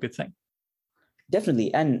you're onto a good thing.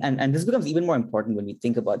 Definitely. And this becomes even more important when we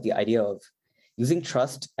think about the idea of using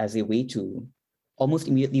trust as a way to almost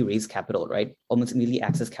immediately raise capital, right? Almost immediately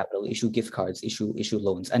access capital, issue gift cards, issue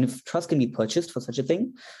loans. And if trust can be purchased for such a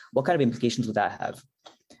thing, what kind of implications would that have?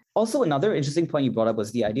 Also, another interesting point you brought up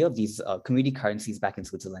was the idea of these community currencies back in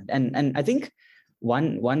Switzerland. And I think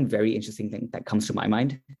one very interesting thing that comes to my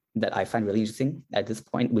mind that I find really interesting at this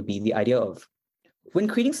point would be the idea of when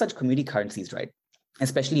creating such community currencies, right?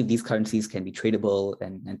 Especially if these currencies can be tradable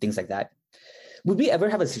and things like that. Would we ever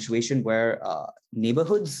have a situation where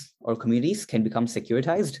neighborhoods or communities can become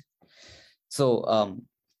securitized? So,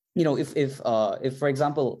 if for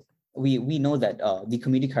example, we know that the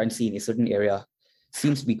community currency in a certain area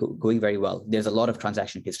seems to be going very well. There's a lot of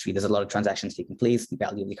transaction history. There's a lot of transactions taking place. The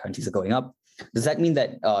value of the currencies are going up. Does that mean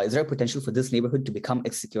that is there a potential for this neighborhood to become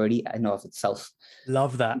a security in and of itself?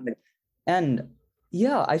 Love that. And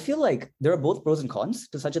yeah, I feel like there are both pros and cons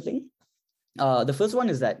to such a thing. The first one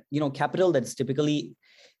is that, capital that's typically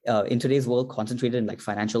in today's world concentrated in like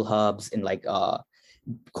financial hubs, in like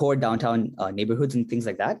core downtown neighborhoods and things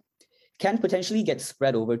like that, can potentially get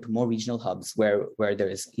spread over to more regional hubs where there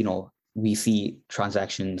is, we see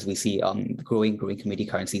transactions, we see growing community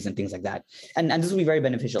currencies and things like that. And this will be very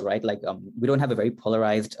beneficial, right? Like we don't have a very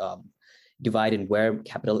polarized divide in where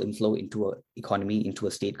capital inflow into an economy, into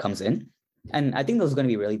a state comes in. And I think those are going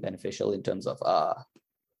to be really beneficial in terms of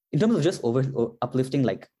just uplifting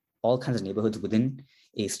like all kinds of neighborhoods within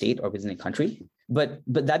a state or within a country. But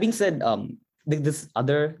that being said,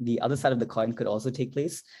 the other side of the coin could also take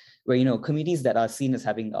place, where communities that are seen as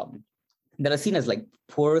having like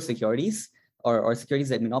poorer securities or securities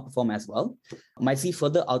that may not perform as well might see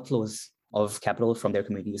further outflows of capital from their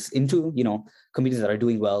communities into communities that are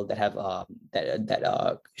doing well, that have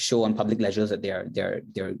that show on public ledgers that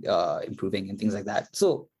they're improving and things like that.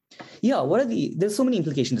 So yeah, there's so many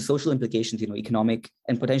implications, the social implications, economic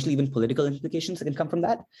and potentially even political implications that can come from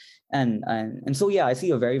that. And so yeah, I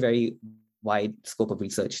see a very, very wide scope of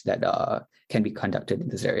research that can be conducted in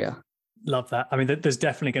this area. Love that. I mean, there's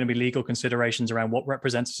definitely going to be legal considerations around what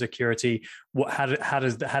represents a security. How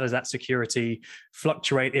does that security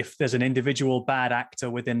fluctuate? If there's an individual bad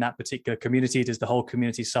actor within that particular community, does the whole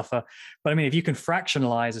community suffer? But I mean, if you can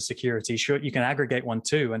fractionalize a security, sure, you can aggregate one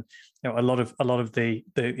too. And a lot of the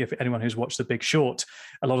if anyone who's watched The Big Short,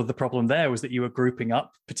 a lot of the problem there was that you were grouping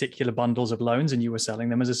up particular bundles of loans and you were selling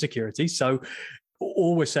them as a security. So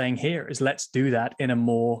all we're saying here is let's do that in a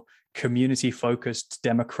more community-focused,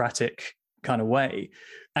 democratic kind of way.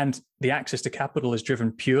 And the access to capital is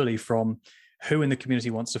driven purely from who in the community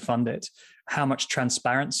wants to fund it, how much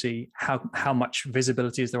transparency, how much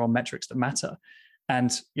visibility is there on metrics that matter.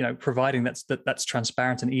 And providing that's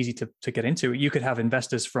transparent and easy to get into. You could have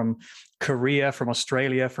investors from Korea, from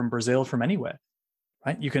Australia, from Brazil, from anywhere,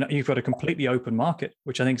 right? You've got a completely open market,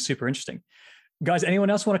 which I think is super interesting. Guys, anyone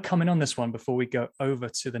else want to come in on this one before we go over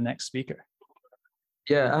to the next speaker?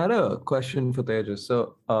 Yeah, I had a question for Tejas.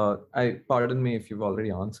 So pardon me if you've already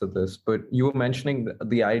answered this, but you were mentioning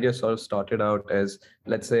the idea sort of started out as,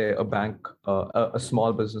 let's say a bank, a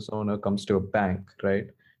small business owner comes to a bank, right,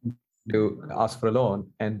 to ask for a loan.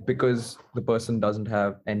 And because the person doesn't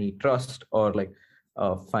have any trust or like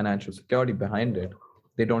financial security behind it,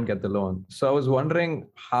 they don't get the loan. So I was wondering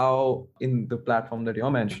how in the platform that you're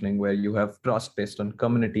mentioning, where you have trust based on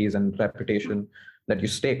communities and reputation that you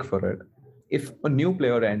stake for it, if a new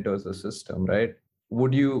player enters the system, right,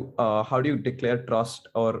 would you, how do you declare trust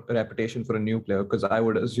or reputation for a new player? Because I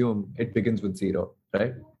would assume it begins with zero,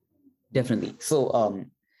 right? Definitely. So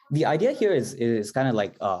the idea here is kind of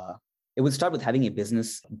like, it would start with having a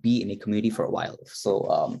business be in a community for a while.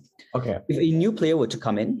 So okay, if a new player were to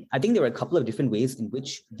come in, I think there are a couple of different ways in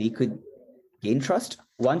which they could gain trust.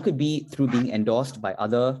 One could be through being endorsed by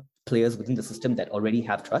other players within the system that already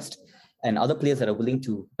have trust, and other players that are willing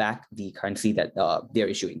to back the currency that they're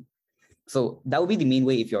issuing. So that would be the main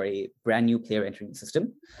way if you're a brand new player entering the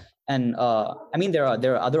system. And I mean, there are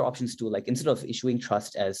other options too, like instead of issuing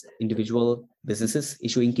trust as individual businesses,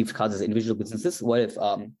 issuing gift cards as individual businesses, what if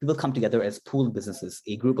people come together as pooled businesses,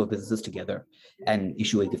 a group of businesses together and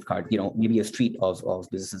issue a gift card, maybe a street of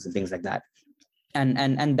businesses and things like that.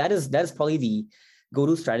 And that is probably the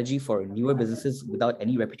go-to strategy for newer businesses without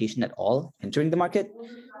any reputation at all entering the market.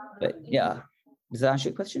 But yeah, does that answer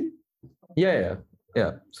your question? Yeah.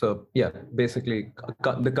 So yeah, basically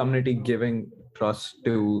the community giving trust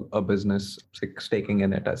to a business, staking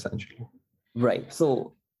in it essentially. Right.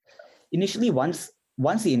 So initially, once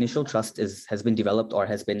the initial trust has been developed or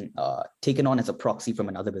has been taken on as a proxy from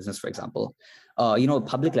another business, for example,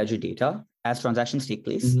 public ledger data, as transactions take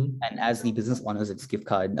place, and as the business honors its gift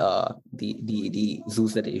card, the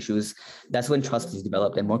Zoos that it issues, that's when trust is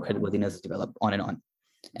developed and more creditworthiness is developed, on and on.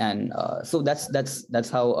 And so that's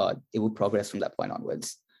how it would progress from that point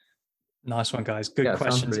onwards. Nice one, guys. Good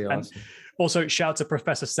questions. And awesome. Also, shout to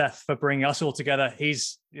Professor Seth for bringing us all together.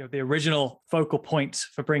 He's the original focal point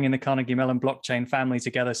for bringing the Carnegie Mellon blockchain family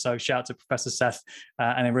together. So shout to Professor Seth.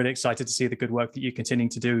 And I'm really excited to see the good work that you're continuing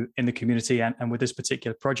to do in the community and with this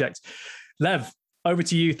particular project. Lev, over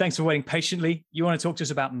to you. Thanks for waiting patiently. You want to talk to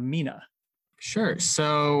us about Mina? Sure.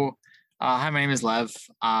 So hi, my name is Lev.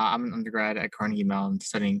 I'm an undergrad at Carnegie Mellon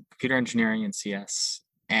studying computer engineering and CS.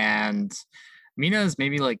 And Mina is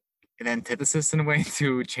maybe like an antithesis in a way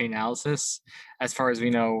to chain analysis, as far as we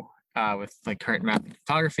know, with like current math and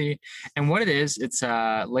cryptography. And what it is, it's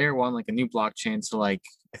layer one, like a new blockchain. So like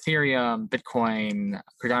Ethereum, Bitcoin,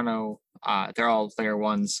 Cardano, they're all layer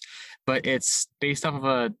ones, but it's based off of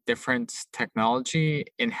a different technology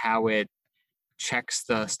in how it checks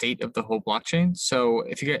the state of the whole blockchain. So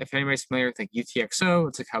if anybody's familiar with like UTXO,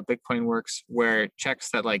 it's like how Bitcoin works, where it checks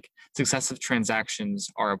that like successive transactions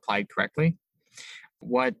are applied correctly.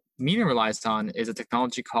 What Mina relies on is a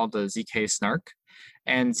technology called the ZK snark.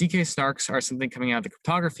 And ZK snarks are something coming out of the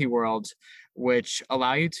cryptography world, which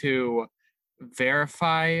allow you to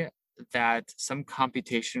verify that some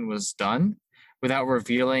computation was done without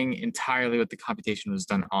revealing entirely what the computation was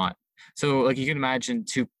done on. So like you can imagine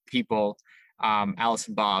two people, Alice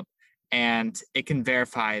and Bob, and it can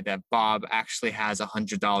verify that Bob actually has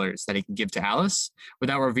 $100 that he can give to Alice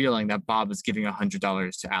without revealing that Bob is giving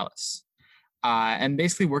 $100 to Alice. And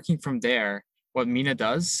basically working from there, what Mina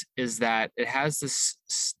does is that it has this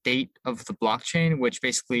state of the blockchain, which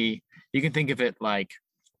basically you can think of it like,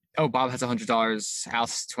 oh, Bob has $100, Alice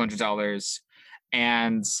has $200,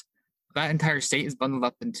 and that entire state is bundled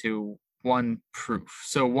up into one proof.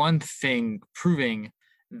 So one thing proving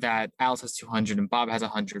that Alice has 200 and Bob has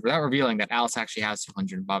 100 without revealing that Alice actually has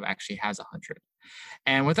 200 and Bob actually has 100.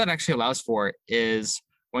 And what that actually allows for is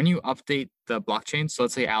when you update the blockchain, so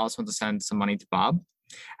let's say Alice wants to send some money to Bob,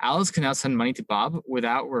 Alice can now send money to Bob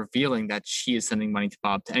without revealing that she is sending money to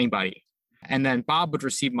Bob to anybody. And then Bob would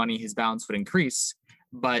receive money, his balance would increase,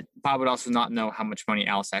 but Bob would also not know how much money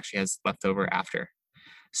Alice actually has left over after.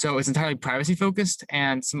 So it's entirely privacy focused,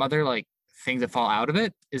 and some other like things that fall out of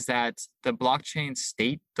it is that the blockchain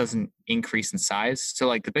state doesn't increase in size. So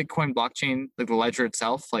like the Bitcoin blockchain, like the ledger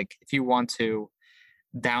itself, like if you want to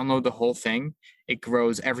download the whole thing, it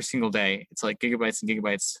grows every single day. It's like gigabytes and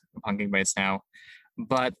gigabytes upon gigabytes now.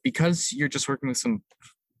 But because you're just working with some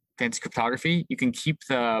fancy cryptography, you can keep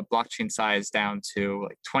the blockchain size down to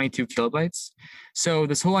like 22 kilobytes. So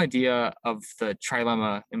this whole idea of the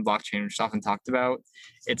trilemma in blockchain, which is often talked about,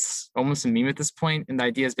 it's almost a meme at this point. And the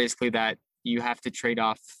idea is basically that you have to trade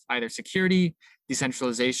off either security,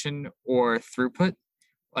 decentralization, or throughput,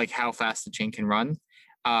 like how fast the chain can run,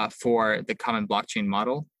 for the common blockchain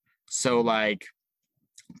model. So like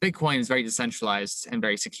Bitcoin is very decentralized and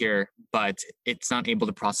very secure, but it's not able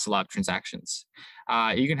to process a lot of transactions.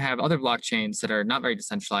 You can have other blockchains that are not very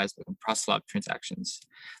decentralized, but can process a lot of transactions.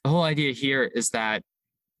 The whole idea here is that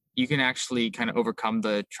you can actually kind of overcome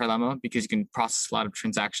the trilemma because you can process a lot of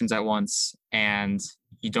transactions at once, and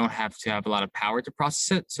you don't have to have a lot of power to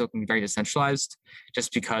process it. So it can be very decentralized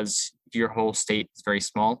just because your whole state is very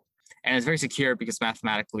small. And it's very secure because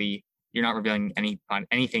mathematically, you're not revealing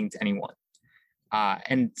anything to anyone.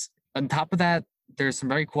 And on top of that, there's some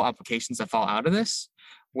very cool applications that fall out of this.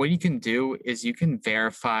 What you can do is you can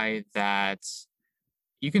verify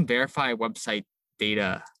website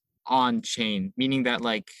data on chain, meaning that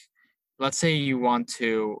like, let's say you want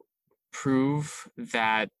to prove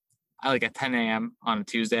that like at 10 a.m. on a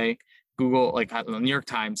Tuesday, Google, like the New York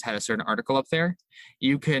Times had a certain article up there.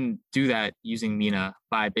 You can do that using Mina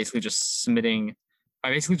by basically just submitting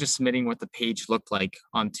what the page looked like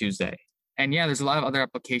on Tuesday. And yeah, there's a lot of other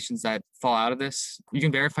applications that fall out of this. You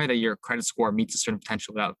can verify that your credit score meets a certain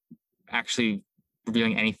potential without actually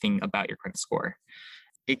revealing anything about your credit score.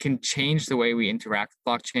 It can change the way we interact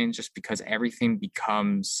with blockchains just because everything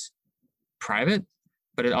becomes private,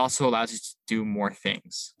 but it also allows you to do more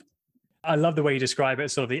things. I love the way you describe it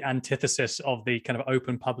as sort of the antithesis of the kind of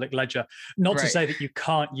open public ledger. Not to say that you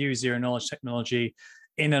can't use zero knowledge technology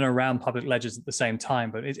in and around public ledgers at the same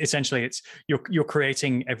time, but essentially it's you're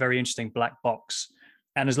creating a very interesting black box.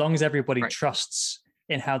 And as long as everybody trusts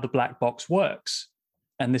in how the black box works,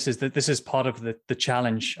 and this is part of the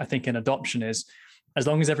challenge, I think, in adoption is, as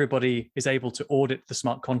long as everybody is able to audit the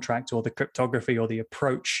smart contract or the cryptography or the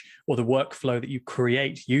approach or the workflow that you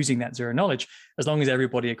create using that zero knowledge, as long as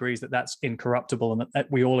everybody agrees that that's incorruptible and that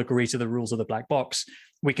we all agree to the rules of the black box,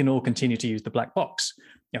 we can all continue to use the black box.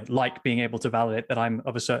 Like being able to validate that I'm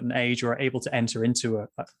of a certain age or able to enter into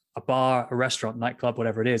a bar, a restaurant, nightclub,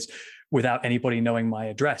 whatever it is, without anybody knowing my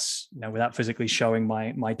address, without physically showing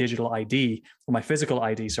my digital ID or my physical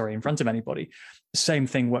ID, in front of anybody. The same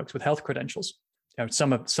thing works with health credentials.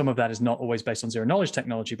 Some of that is not always based on zero knowledge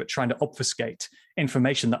technology, but trying to obfuscate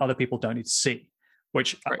information that other people don't need to see,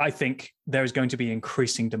 which I think there is going to be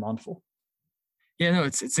increasing demand for. Yeah, no,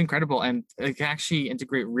 it's incredible. And it can actually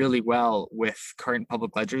integrate really well with current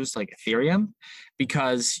public ledgers like Ethereum,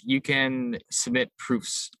 because you can submit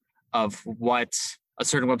proofs of what a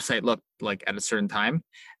certain website looked like at a certain time.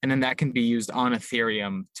 And then that can be used on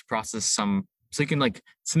Ethereum to process so you can like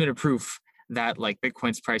submit a proof that like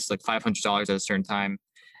Bitcoin's price is like $500 at a certain time.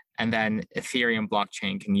 And then Ethereum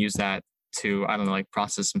blockchain can use that to, I don't know, like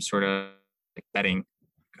process some sort of like betting,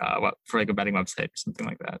 for like a betting website or something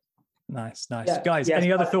like that. Nice. Yeah, guys,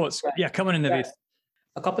 any other thoughts? Yeah, come on in, Naveed.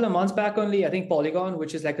 A couple of months back only, I think Polygon,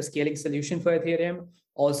 which is like a scaling solution for Ethereum,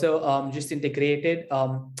 also just integrated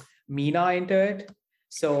Mina into it.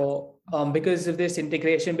 So because of this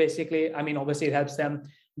integration, basically, I mean, obviously it helps them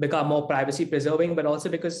become more privacy preserving, but also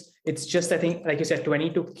because it's just, I think, like you said,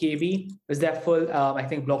 22 KB is their full, I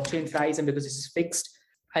think, blockchain size. And because this is fixed,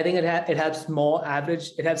 I think it helps more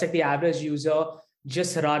average. It helps like the average user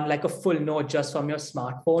just run like a full node just from your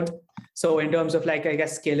smartphone. So in terms of like, I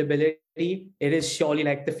guess, scalability, it is surely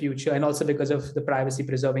like the future. And also because of the privacy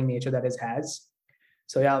preserving nature that it has.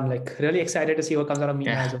 So yeah, I'm like really excited to see what comes out of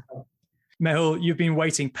Meena as well. Mehul, you've been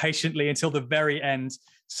waiting patiently until the very end,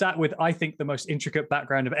 sat with, I think, the most intricate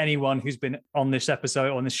background of anyone who's been on this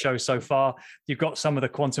episode, on this show so far. You've got some of the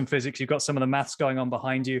quantum physics, you've got some of the maths going on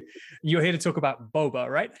behind you. You're here to talk about boba,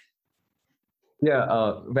 right?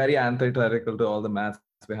 Yeah, very antithetical to all the maths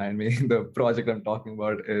behind me. The project I'm talking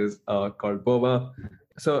about is called boba.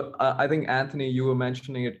 So I think, Anthony, you were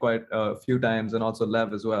mentioning it quite a few times, and also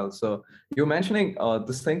Lev as well. So you were mentioning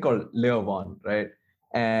this thing called layer 1, right?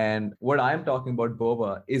 And what I'm talking about,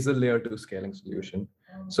 boba, is a layer 2 scaling solution.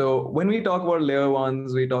 So when we talk about layer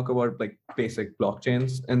 1s, we talk about like basic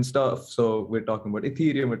blockchains and stuff. So we're talking about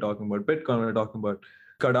Ethereum, we're talking about Bitcoin, we're talking about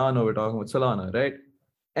Cardano, we're talking about Solana, right?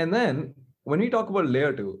 And then when we talk about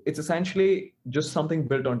layer 2, it's essentially just something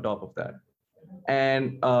built on top of that.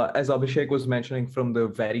 And as Abhishek was mentioning from the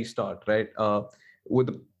very start, right? With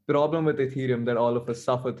the problem with Ethereum that all of us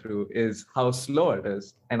suffer through is how slow it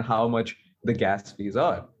is and how much the gas fees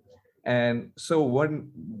are. And so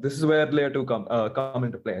this is where layer 2 come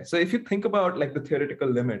into play. So if you think about like the theoretical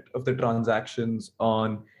limit of the transactions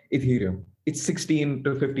on Ethereum, it's 16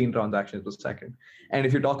 to 15 transactions per second. And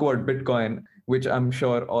if you talk about Bitcoin, which I'm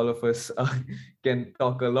sure all of us can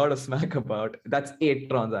talk a lot of smack about, that's 8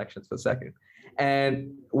 transactions per second.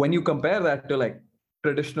 And when you compare that to like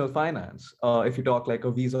traditional finance, if you talk like a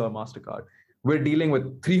Visa or MasterCard, we're dealing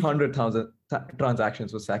with 300,000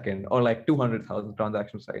 transactions per second, or like 200,000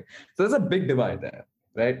 transactions per second. So there's a big divide there,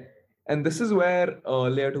 right? And this is where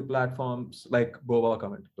layer 2 platforms like boba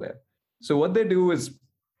come into play. So what they do is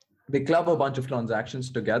they club a bunch of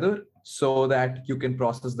transactions together so that you can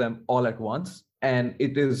process them all at once. And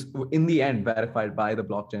it is in the end verified by the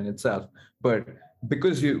blockchain itself. But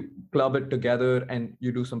because you club it together and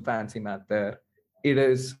you do some fancy math there, it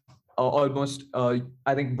is almost, I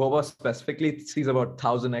think boba specifically sees about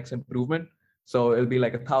 1000x improvement. So it'll be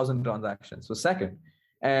like 1,000 transactions per second.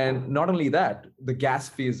 And not only that, the gas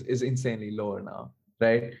fees is insanely lower now,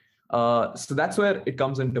 right? So that's where it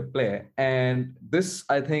comes into play. And this,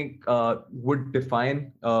 I think, would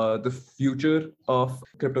define the future of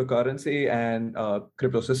cryptocurrency and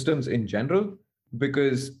crypto systems in general,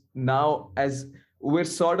 because now as we're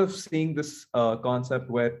sort of seeing this concept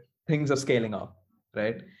where things are scaling up,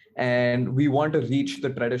 right? And we want to reach the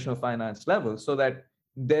traditional finance level so that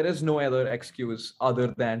there is no other excuse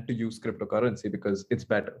other than to use cryptocurrency because it's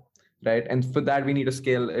better, right? And for that, we need to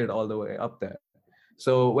scale it all the way up there.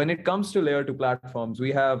 So when it comes to layer 2 platforms,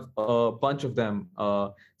 we have a bunch of them.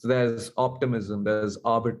 So there's Optimism, there's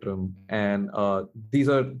Arbitrum, and these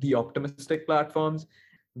are the optimistic platforms.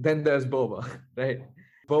 Then there's boba, right?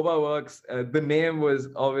 Boba Works, the name was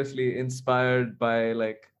obviously inspired by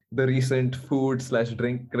like the recent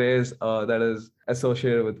food/drink craze that is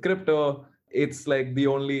associated with crypto. It's like the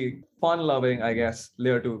only fun-loving, I guess,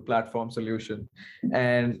 layer 2 platform solution.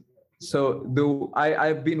 And so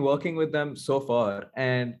I've been working with them so far,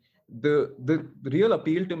 and the real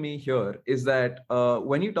appeal to me here is that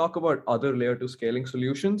when you talk about other layer 2 scaling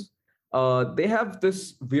solutions, they have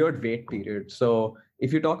this weird wait period. So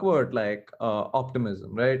if you talk about like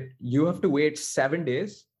Optimism, right, you have to wait 7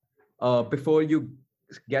 days before you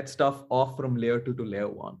get stuff off from layer 2 to layer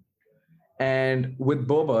 1. And with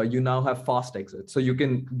boba, you now have fast exits. So you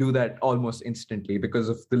can do that almost instantly because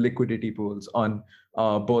of the liquidity pools on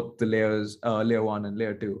both the layers, layer 1 and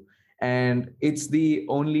layer 2. And it's the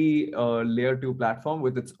only layer 2 platform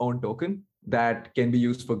with its own token that can be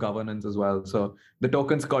used for governance as well. So the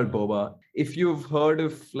token's called boba. If you've heard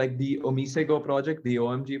of like the Omisego project, the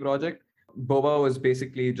OMG project, boba was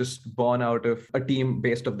basically just born out of a team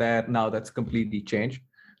based off that. Now that's completely changed.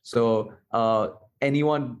 So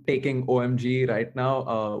anyone taking OMG right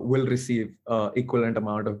now will receive equivalent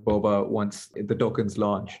amount of boba once the token's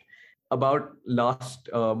launched. About last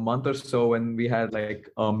month or so, when we had like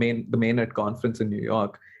the mainnet conference in New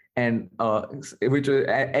York, and which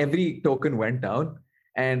every token went down.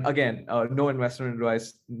 And again, no investment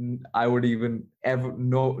advice. I would even ever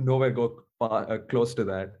nowhere go close to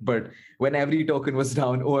that. But when every token was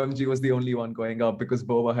down, OMG was the only one going up because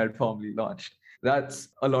boba had formally launched. That's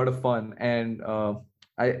a lot of fun. And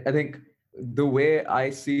I think the way I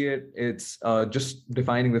see it, it's just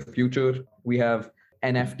defining the future. We have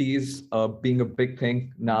NFTs being a big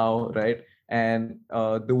thing now, right? And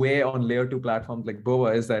the way on layer 2 platforms like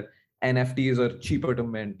boba is that NFTs are cheaper to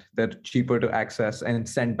mint, they're cheaper to access and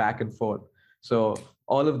send back and forth. So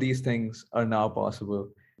all of these things are now possible.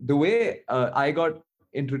 The way I got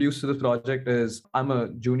introduced to this project is I'm a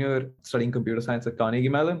junior studying computer science at Carnegie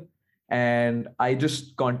Mellon. And I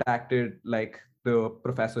just contacted like the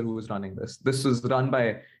professor who was running this. This was run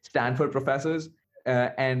by Stanford professors.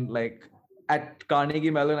 And like at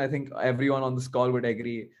Carnegie Mellon, I think everyone on this call would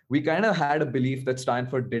agree, we kind of had a belief that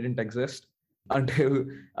Stanford didn't exist until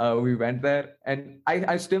we went there. And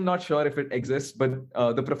I'm still not sure if it exists, but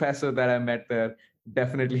the professor that I met there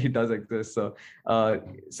definitely does exist. So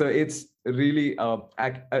it's really,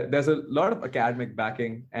 there's a lot of academic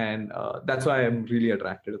backing, and that's why I'm really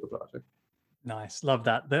attracted to the project. Nice. Love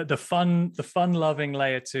that. The fun-loving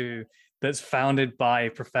layer 2 that's founded by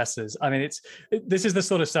professors. I mean, this is the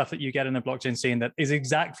sort of stuff that you get in the blockchain scene that is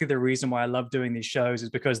exactly the reason why I love doing these shows,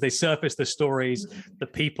 is because they surface the stories, the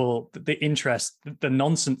people, the interest, the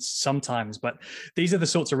nonsense sometimes. But these are the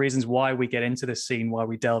sorts of reasons why we get into this scene, why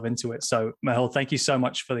we delve into it. So Mehul, thank you so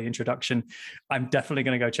much for the introduction. I'm definitely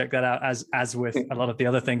going to go check that out, as with a lot of the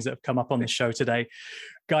other things that have come up on the show today.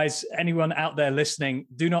 Guys, anyone out there listening,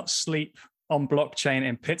 do not sleep on blockchain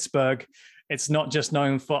in Pittsburgh. It's not just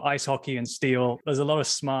known for ice hockey and steel. There's a lot of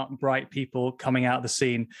smart, bright people coming out of the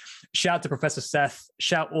scene. Shout out to Professor Seth.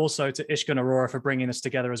 Shout also to Ishka and Aurora for bringing us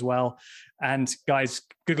together as well. And guys,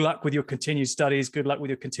 good luck with your continued studies. Good luck with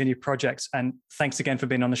your continued projects. And thanks again for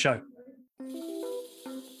being on the show.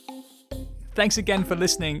 Thanks again for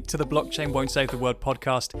listening to the Blockchain Won't Save the World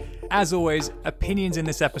podcast. As always, opinions in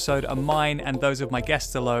this episode are mine and those of my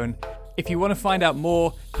guests alone. If you want to find out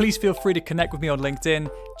more, please feel free to connect with me on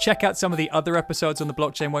LinkedIn, check out some of the other episodes on the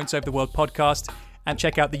Blockchain Won't Save the World podcast, and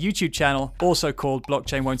check out the YouTube channel, also called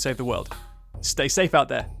Blockchain Won't Save the World. Stay safe out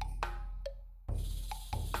there.